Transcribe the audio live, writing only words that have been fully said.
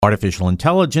Artificial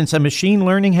intelligence and machine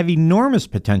learning have enormous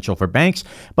potential for banks,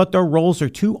 but their roles are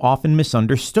too often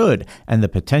misunderstood, and the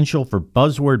potential for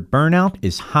buzzword burnout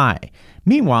is high.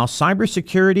 Meanwhile,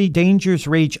 cybersecurity dangers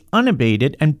rage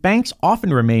unabated, and banks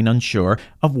often remain unsure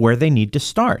of where they need to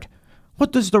start.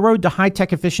 What does the road to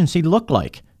high-tech efficiency look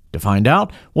like? To find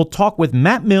out, we'll talk with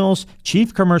Matt Mills,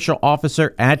 Chief Commercial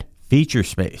Officer at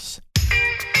Featurespace.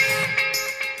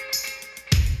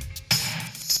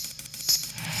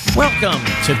 Welcome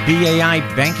to BAI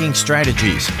Banking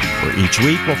Strategies, where each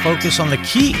week we'll focus on the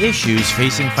key issues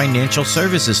facing financial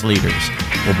services leaders.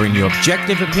 We'll bring you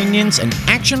objective opinions and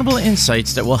actionable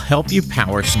insights that will help you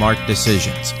power smart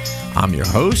decisions. I'm your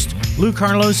host, Lou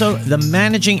Carlozo, the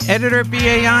Managing Editor at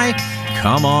BAI.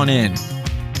 Come on in.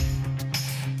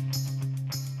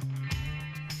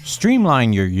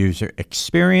 Streamline your user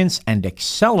experience and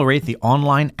accelerate the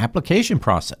online application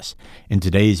process. In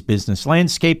today's business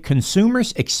landscape,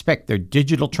 consumers expect their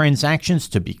digital transactions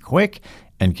to be quick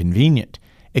and convenient.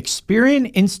 Experian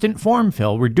Instant Form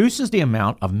Fill reduces the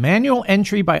amount of manual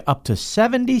entry by up to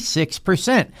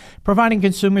 76%, providing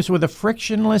consumers with a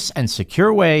frictionless and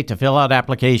secure way to fill out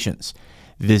applications.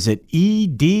 Visit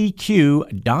edq.com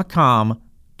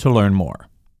to learn more.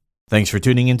 Thanks for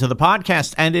tuning into the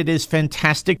podcast, and it is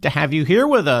fantastic to have you here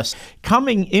with us.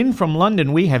 Coming in from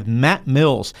London, we have Matt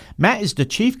Mills. Matt is the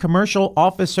Chief Commercial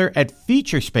Officer at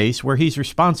Featurespace, where he's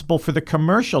responsible for the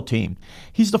commercial team.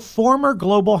 He's the former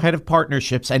Global Head of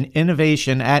Partnerships and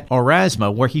Innovation at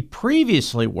Aurasma, where he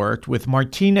previously worked with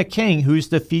Martina King, who's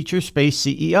the Featurespace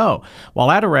CEO.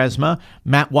 While at Aurasma,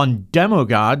 Matt won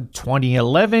DemoGod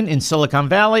 2011 in Silicon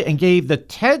Valley and gave the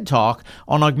TED Talk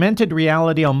on augmented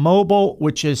reality on mobile,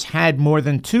 which has had more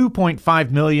than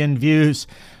 2.5 million views.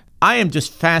 I am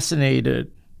just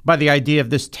fascinated by the idea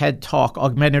of this TED Talk,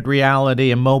 augmented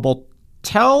reality and mobile.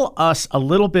 Tell us a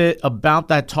little bit about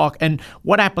that talk and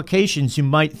what applications you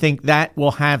might think that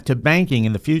will have to banking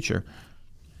in the future.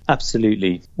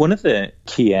 Absolutely. One of the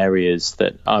key areas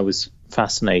that I was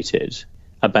fascinated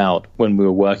about when we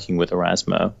were working with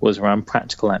Aurasma was around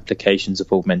practical applications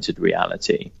of augmented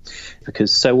reality,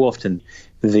 because so often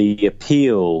the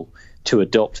appeal to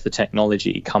adopt the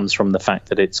technology comes from the fact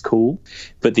that it's cool.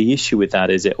 But the issue with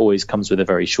that is it always comes with a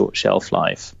very short shelf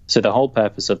life. So the whole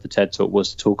purpose of the TED Talk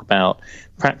was to talk about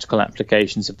practical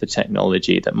applications of the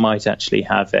technology that might actually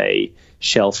have a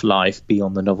shelf life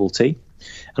beyond the novelty.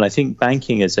 And I think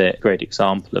banking is a great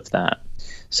example of that.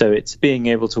 So it's being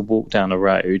able to walk down a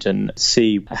road and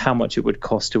see how much it would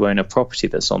cost to own a property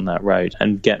that's on that road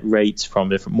and get rates from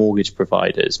different mortgage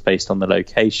providers based on the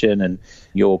location and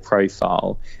your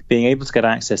profile. Being able to get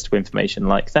access to information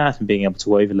like that and being able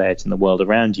to overlay it in the world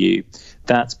around you,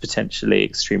 that's potentially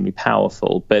extremely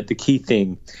powerful. But the key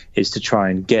thing is to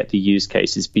try and get the use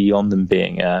cases beyond them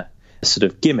being a sort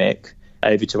of gimmick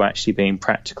over to actually being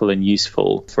practical and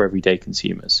useful for everyday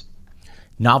consumers.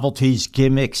 Novelties,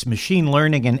 gimmicks, machine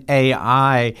learning, and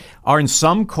AI are in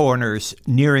some corners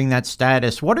nearing that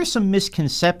status. What are some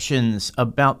misconceptions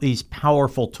about these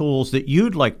powerful tools that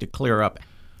you'd like to clear up?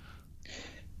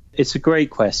 It's a great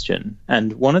question.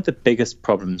 And one of the biggest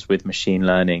problems with machine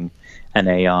learning and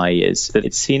AI is that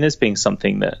it's seen as being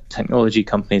something that technology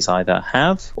companies either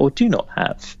have or do not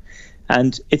have.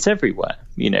 And it's everywhere.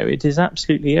 It is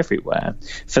absolutely everywhere.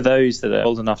 For those that are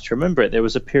old enough to remember it, there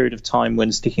was a period of time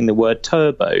when sticking the word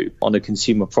turbo on a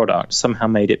consumer product somehow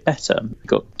made it better. You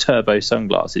got turbo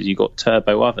sunglasses, you got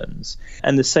turbo ovens.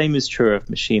 And the same is true of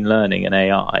machine learning and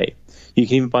AI. You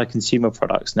can even buy consumer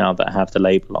products now that have the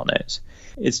label on it.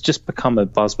 It's just become a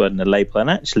buzzword and a label. And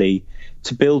actually,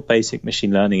 to build basic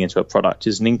machine learning into a product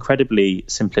is an incredibly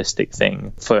simplistic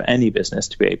thing for any business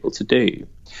to be able to do.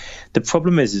 The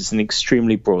problem is it's an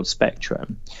extremely broad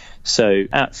spectrum. So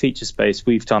at Featurespace,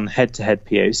 we've done head-to-head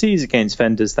POCs against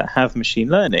vendors that have machine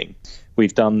learning.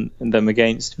 We've done them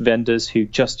against vendors who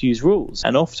just use rules.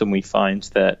 And often we find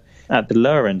that at the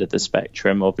lower end of the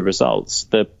spectrum of the results,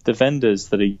 the vendors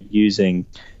that are using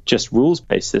just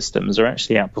rules-based systems are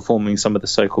actually outperforming some of the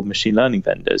so-called machine learning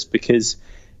vendors, because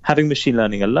having machine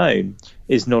learning alone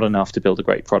is not enough to build a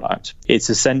great product. It's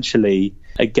essentially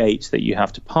a gate that you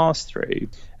have to pass through.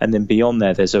 And then beyond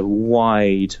there's a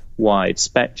wide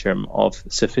spectrum of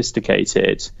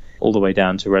sophisticated all the way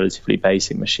down to relatively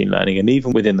basic machine learning. And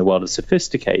even within the world of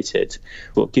sophisticated,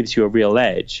 what gives you a real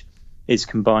edge is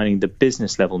combining the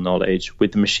business level knowledge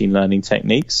with the machine learning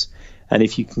techniques. And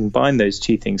if you combine those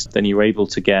two things, then you're able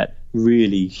to get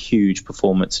really huge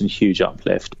performance and huge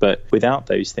uplift. But without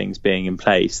those things being in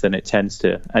place, then it tends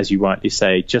to, as you rightly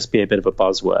say, just be a bit of a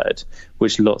buzzword,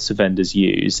 which lots of vendors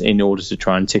use in order to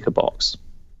try and tick a box.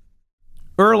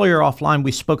 Earlier offline,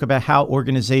 we spoke about how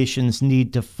organizations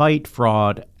need to fight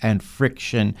fraud and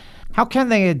friction. How can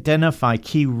they identify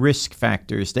key risk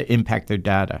factors that impact their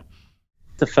data?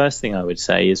 The first thing I would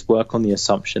say is work on the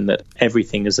assumption that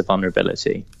everything is a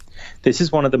vulnerability. This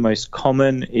is one of the most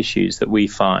common issues that we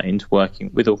find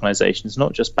working with organizations,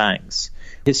 not just banks.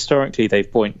 Historically,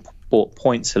 they've bought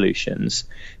point solutions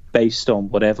based on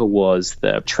whatever was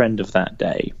the trend of that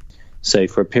day. So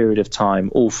for a period of time,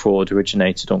 all fraud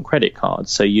originated on credit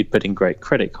cards. So you'd put in great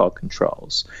credit card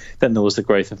controls. Then there was the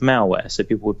growth of malware. So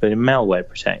people would put in malware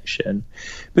protection.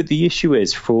 But the issue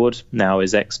is fraud now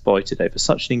is exploited over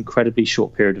such an incredibly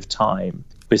short period of time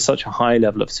with such a high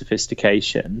level of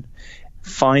sophistication.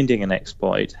 Finding an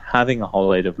exploit, having a whole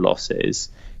load of losses,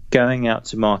 going out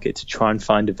to market to try and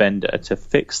find a vendor to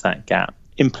fix that gap,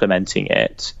 implementing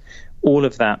it, all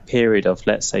of that period of,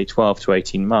 let's say, 12 to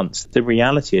 18 months, the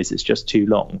reality is it's just too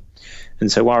long.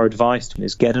 And so our advice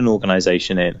is get an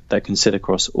organization in that can sit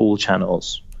across all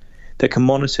channels, that can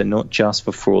monitor not just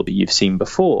for fraud that you've seen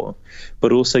before,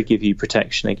 but also give you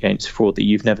protection against fraud that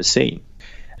you've never seen.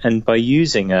 And by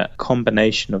using a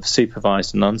combination of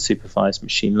supervised and unsupervised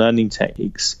machine learning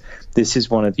techniques, this is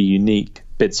one of the unique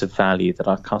bits of value that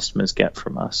our customers get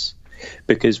from us.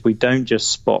 Because we don't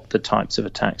just spot the types of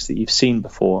attacks that you've seen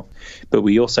before, but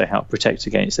we also help protect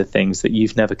against the things that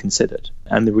you've never considered.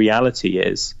 And the reality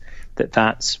is that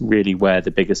that's really where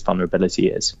the biggest vulnerability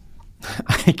is.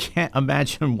 I can't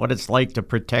imagine what it's like to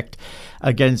protect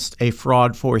against a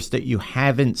fraud force that you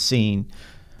haven't seen.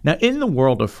 Now, in the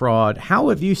world of fraud, how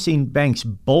have you seen banks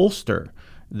bolster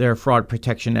their fraud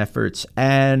protection efforts?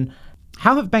 And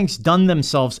how have banks done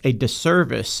themselves a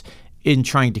disservice in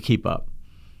trying to keep up?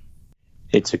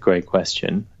 It's a great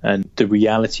question. And the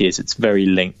reality is it's very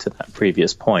linked to that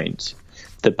previous point.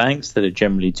 The banks that are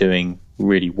generally doing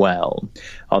really well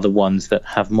are the ones that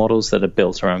have models that are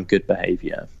built around good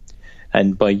behavior.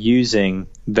 And by using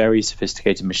very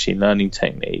sophisticated machine learning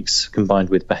techniques combined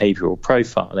with behavioral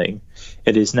profiling,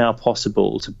 it is now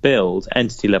possible to build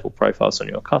entity-level profiles on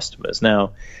your customers.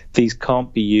 Now, these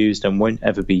can't be used and won't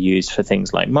ever be used for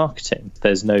things like marketing.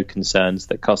 There's no concerns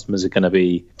that customers are going to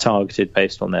be targeted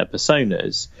based on their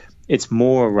personas. It's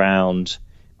more around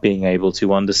being able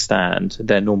to understand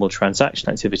their normal transaction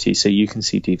activity so you can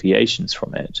see deviations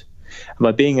from it. And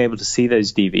by being able to see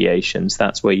those deviations,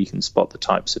 that's where you can spot the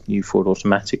types of new fraud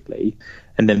automatically.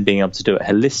 And then being able to do it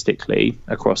holistically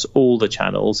across all the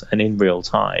channels and in real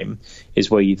time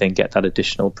is where you then get that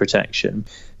additional protection.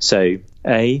 So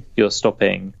A, you're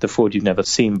stopping the fraud you've never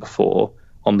seen before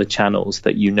on the channels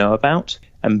that you know about.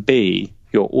 And B,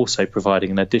 you're also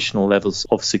providing an additional levels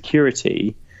of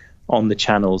security on the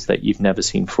channels that you've never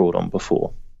seen fraud on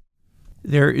before.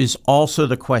 There is also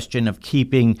the question of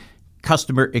keeping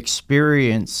customer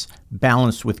experience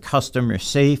balanced with customer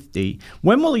safety.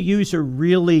 When will a user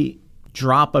really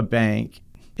drop a bank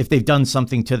if they've done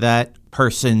something to that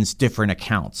person's different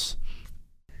accounts?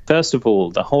 First of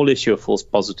all, the whole issue of false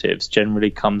positives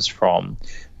generally comes from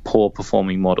poor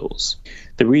performing models.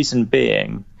 The reason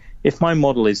being, if my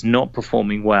model is not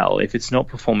performing well, if it's not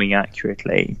performing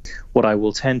accurately, what I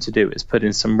will tend to do is put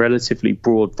in some relatively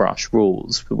broad brush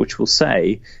rules, which will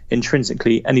say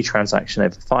intrinsically any transaction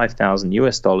over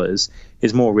 $5,000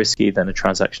 is more risky than a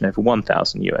transaction over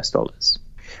 $1,000.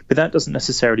 But that doesn't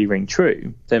necessarily ring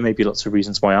true. There may be lots of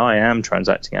reasons why I am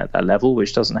transacting at that level,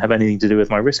 which doesn't have anything to do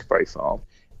with my risk profile.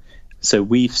 So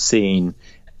we've seen,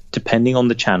 depending on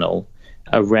the channel,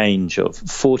 a range of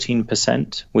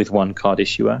 14% with one card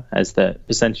issuer as the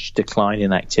percentage decline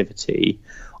in activity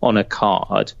on a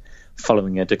card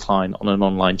following a decline on an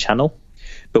online channel.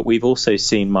 But we've also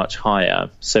seen much higher.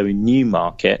 So in new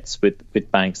markets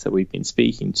with banks that we've been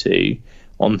speaking to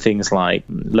on things like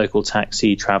local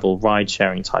taxi, travel, ride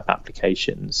sharing type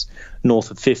applications, north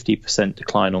of 50%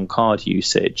 decline on card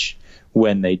usage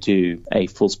when they do a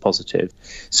false positive.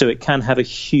 So it can have a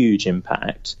huge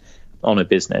impact on a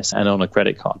business and on a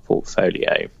credit card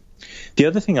portfolio. The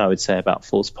other thing I would say about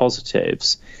false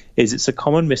positives is it's a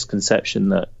common misconception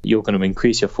that you're going to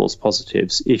increase your false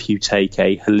positives if you take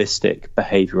a holistic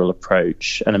behavioral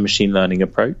approach and a machine learning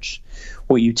approach.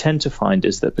 What you tend to find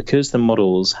is that because the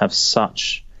models have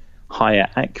such higher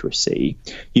accuracy,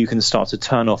 you can start to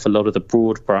turn off a lot of the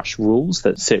broad brush rules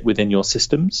that sit within your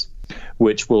systems,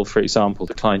 which will, for example,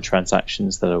 decline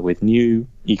transactions that are with new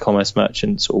e-commerce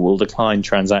merchants, or will decline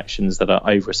transactions that are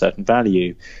over a certain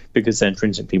value because they're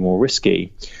intrinsically more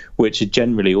risky, which are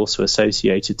generally also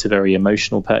associated to very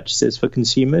emotional purchases for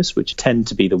consumers, which tend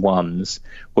to be the ones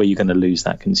where you're going to lose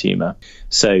that consumer.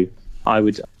 So I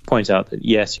would point out that,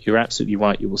 yes, you're absolutely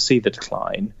right, you will see the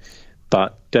decline.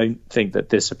 But don't think that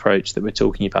this approach that we're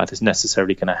talking about is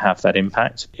necessarily going to have that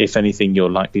impact. If anything,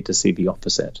 you're likely to see the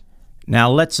opposite.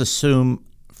 Now, let's assume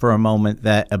for a moment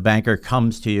that a banker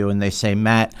comes to you and they say,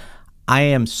 Matt, I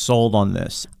am sold on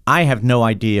this. I have no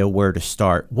idea where to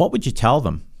start. What would you tell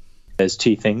them? There's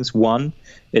two things. One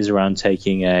is around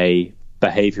taking a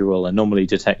behavioral anomaly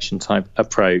detection type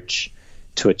approach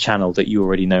to a channel that you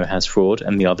already know has fraud,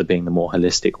 and the other being the more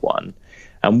holistic one.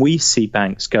 And we see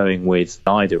banks going with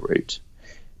either route.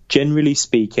 Generally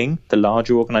speaking, the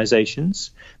larger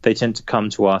organizations, they tend to come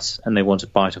to us and they want to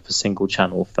bite off a single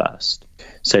channel first.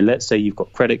 So let's say you've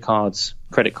got credit cards,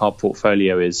 credit card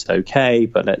portfolio is okay,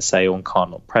 but let's say on card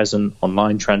not present,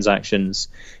 online transactions,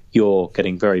 you're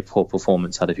getting very poor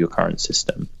performance out of your current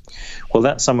system. Well,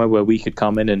 that's somewhere where we could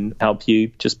come in and help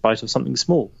you just bite off something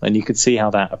small. And you could see how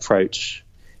that approach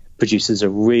produces a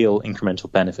real incremental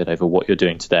benefit over what you're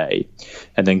doing today.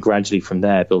 And then gradually from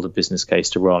there, build a business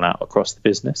case to roll out across the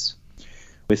business.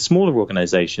 With smaller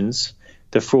organizations,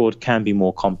 the fraud can be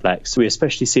more complex. We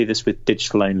especially see this with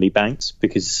digital-only banks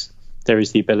because there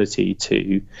is the ability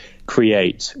to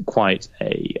create quite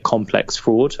a complex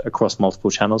fraud across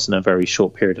multiple channels in a very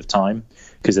short period of time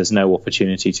because there's no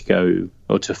opportunity to go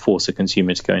or to force a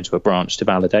consumer to go into a branch to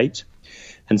validate.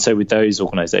 And so with those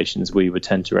organizations, we would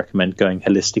tend to recommend going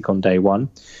holistic on day one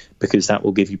because that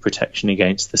will give you protection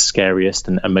against the scariest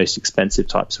and most expensive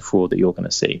types of fraud that you're going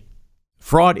to see.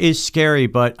 Fraud is scary,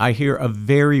 but I hear a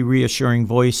very reassuring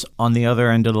voice on the other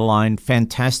end of the line.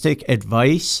 Fantastic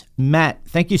advice. Matt,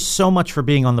 thank you so much for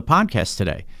being on the podcast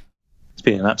today. It's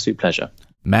been an absolute pleasure.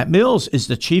 Matt Mills is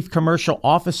the Chief Commercial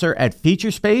Officer at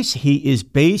Featurespace. He is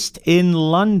based in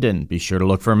London. Be sure to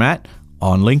look for Matt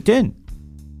on LinkedIn.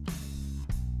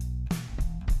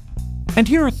 And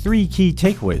here are 3 key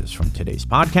takeaways from today's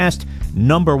podcast.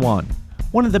 Number 1,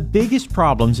 one of the biggest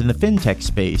problems in the fintech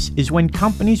space is when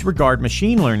companies regard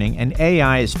machine learning and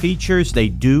AI as features they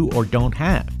do or don't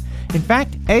have. In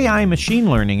fact, AI and machine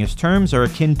learning as terms are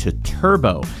akin to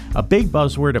turbo, a big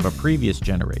buzzword of a previous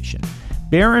generation.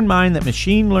 Bear in mind that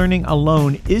machine learning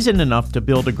alone isn't enough to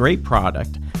build a great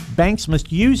product. Banks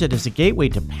must use it as a gateway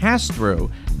to pass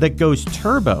through that goes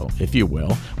turbo, if you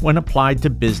will, when applied to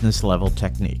business-level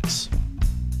techniques.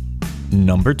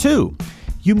 Number 2,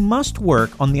 you must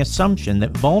work on the assumption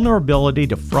that vulnerability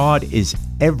to fraud is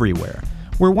everywhere.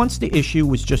 Where once the issue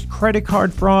was just credit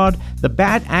card fraud, the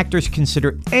bad actors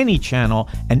consider any channel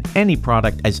and any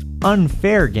product as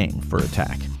unfair game for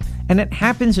attack. And it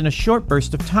happens in a short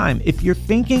burst of time. If you're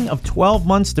thinking of 12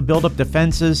 months to build up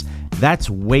defenses, that's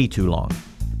way too long.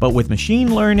 But with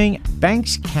machine learning,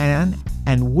 banks can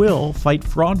and will fight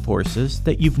fraud forces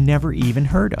that you've never even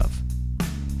heard of.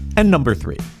 And number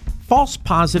 3, false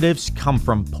positives come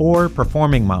from poor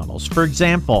performing models. For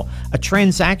example, a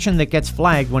transaction that gets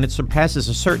flagged when it surpasses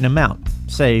a certain amount,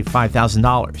 say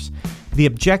 $5,000. The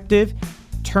objective,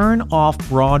 turn off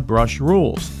broad brush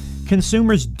rules.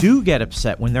 Consumers do get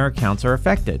upset when their accounts are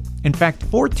affected. In fact,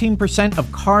 14%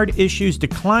 of card issues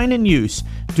decline in use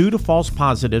due to false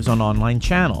positives on online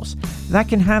channels. That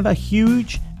can have a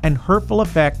huge and hurtful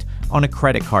effect on a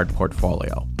credit card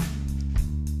portfolio.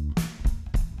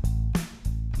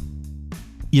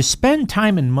 You spend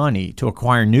time and money to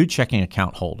acquire new checking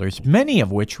account holders, many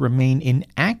of which remain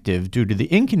inactive due to the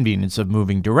inconvenience of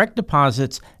moving direct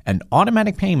deposits and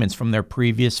automatic payments from their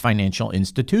previous financial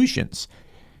institutions.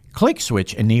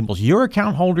 ClickSwitch enables your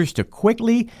account holders to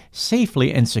quickly,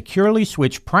 safely, and securely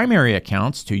switch primary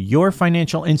accounts to your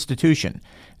financial institution.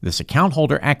 This account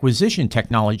holder acquisition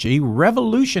technology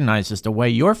revolutionizes the way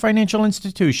your financial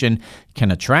institution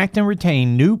can attract and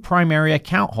retain new primary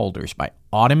account holders by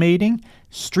automating,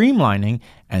 streamlining,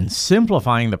 and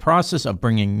simplifying the process of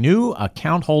bringing new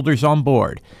account holders on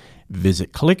board.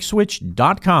 Visit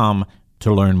clickswitch.com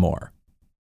to learn more.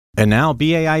 And now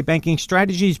BAI Banking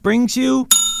Strategies brings you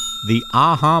the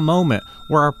aha moment,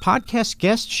 where our podcast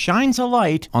guest shines a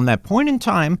light on that point in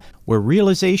time where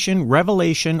realization,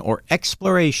 revelation, or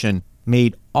exploration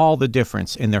made all the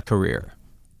difference in their career.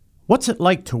 What's it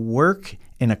like to work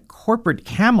in a corporate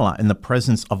Camelot in the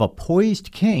presence of a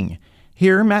poised king?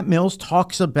 Here, Matt Mills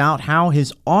talks about how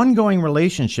his ongoing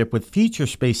relationship with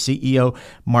Featurespace CEO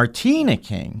Martina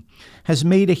King has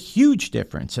made a huge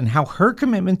difference and how her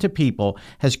commitment to people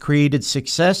has created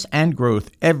success and growth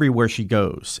everywhere she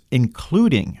goes,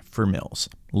 including for Mills.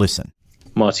 Listen.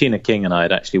 Martina King and I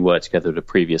had actually worked together at a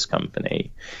previous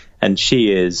company, and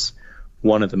she is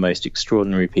one of the most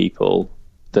extraordinary people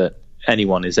that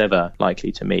anyone is ever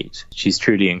likely to meet. She's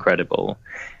truly incredible.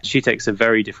 She takes a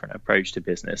very different approach to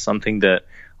business, something that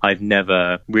I've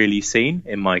never really seen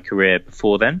in my career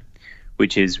before then,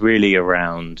 which is really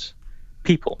around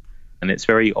people. And it's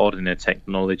very odd in a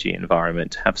technology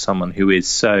environment to have someone who is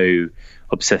so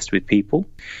obsessed with people.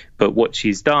 But what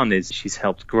she's done is she's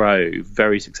helped grow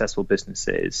very successful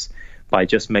businesses by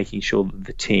just making sure that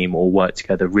the team all work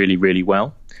together really, really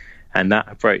well. And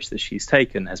that approach that she's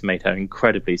taken has made her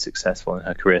incredibly successful in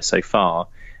her career so far.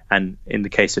 And in the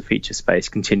case of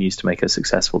Featurespace, continues to make her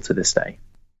successful to this day.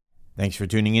 Thanks for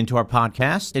tuning into our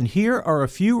podcast. And here are a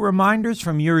few reminders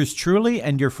from yours truly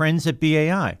and your friends at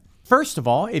BAI. First of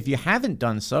all, if you haven't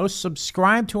done so,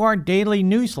 subscribe to our daily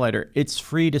newsletter. It's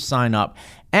free to sign up.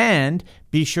 And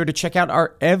be sure to check out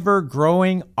our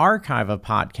ever-growing archive of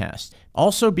podcasts.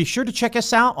 Also, be sure to check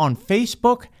us out on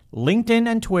Facebook, LinkedIn,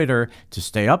 and Twitter to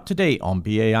stay up to date on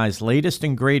BAI's latest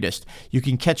and greatest. You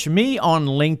can catch me on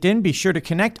LinkedIn. Be sure to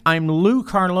connect. I'm Lou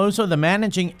Carlozo, the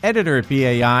managing editor at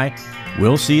BAI.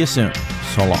 We'll see you soon.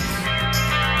 So long.